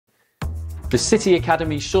The City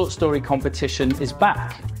Academy Short Story Competition is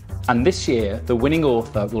back, and this year the winning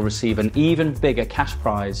author will receive an even bigger cash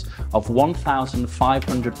prize of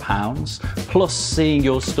 £1,500 plus seeing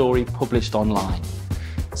your story published online.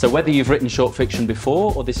 So whether you've written short fiction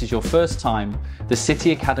before or this is your first time, the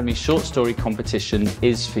City Academy Short Story Competition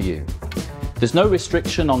is for you. There's no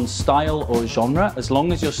restriction on style or genre as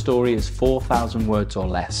long as your story is 4,000 words or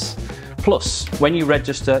less. Plus, when you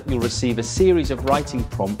register, you'll receive a series of writing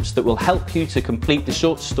prompts that will help you to complete the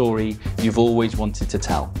short story you've always wanted to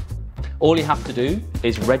tell. All you have to do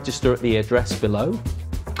is register at the address below.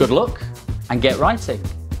 Good luck and get writing.